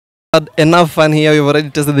Had enough fun here. We've already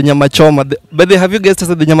tasted the nyama choma. But have you guys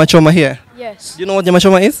tasted the nyama choma here? Yes. Do you know what nyama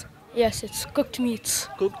choma is? Yes, it's cooked meats.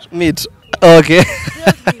 Cooked meat. Okay.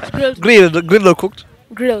 Grilled or cooked?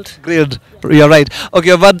 Grilled. Grilled. You're right.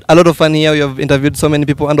 Okay, I've had a lot of fun here. We have interviewed so many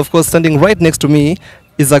people, and of course, standing right next to me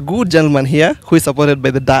is a good gentleman here who is supported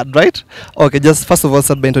by the dad, right? Okay, just first of all,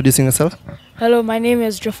 start by introducing yourself. Hello, my name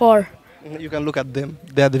is Jafar. You can look at them.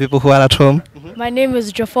 They are the people who are at home. My name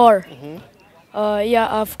is Jafar. Yeah,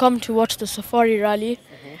 I've come to watch the Safari rally.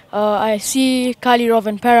 I see Kali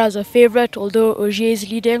Rovanpera as a favorite, although Ogier is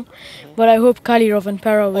leading. But I hope Kali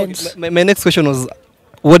Rovanpera wins. Okay. My next question was,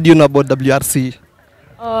 what do you know about WRC?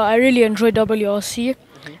 I really enjoy WRC.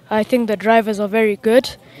 I think the drivers are very good,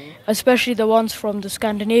 especially the ones from the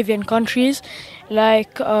Scandinavian countries,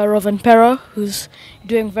 like Rovanpera, who's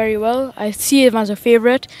doing very well. I see him as a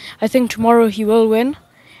favorite. I think tomorrow he will win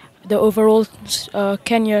the overall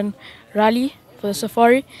Kenyan rally for the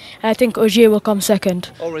Safari, and I think Ogier will come second.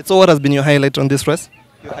 All right. So, what has been your highlight on this race?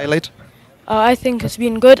 Your highlight? I think it's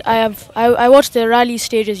been good. I watched the rally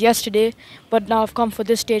stages yesterday, but now I've come for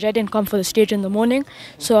this stage. I didn't come for the stage in the morning,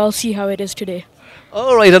 so I'll see how it is today.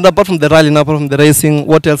 All right. And apart from the rally, and apart from the racing,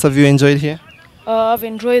 what else have you enjoyed here? I've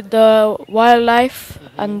enjoyed the wildlife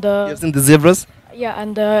and You've seen the zebras? yeah,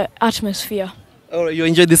 and the atmosphere. All right. You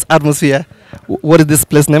enjoyed this atmosphere. What is this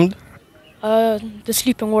place named? The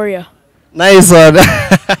Sleeping Warrior. Nice one.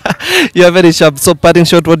 You are very sharp. So, parting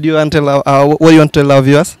shot, what do you want to tell what do you want to tell our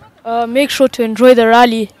viewers? Make sure to enjoy the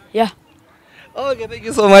rally. Yeah. Okay, thank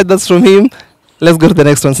you so much. That's from him. Let's go to the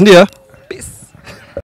next one. Ndio.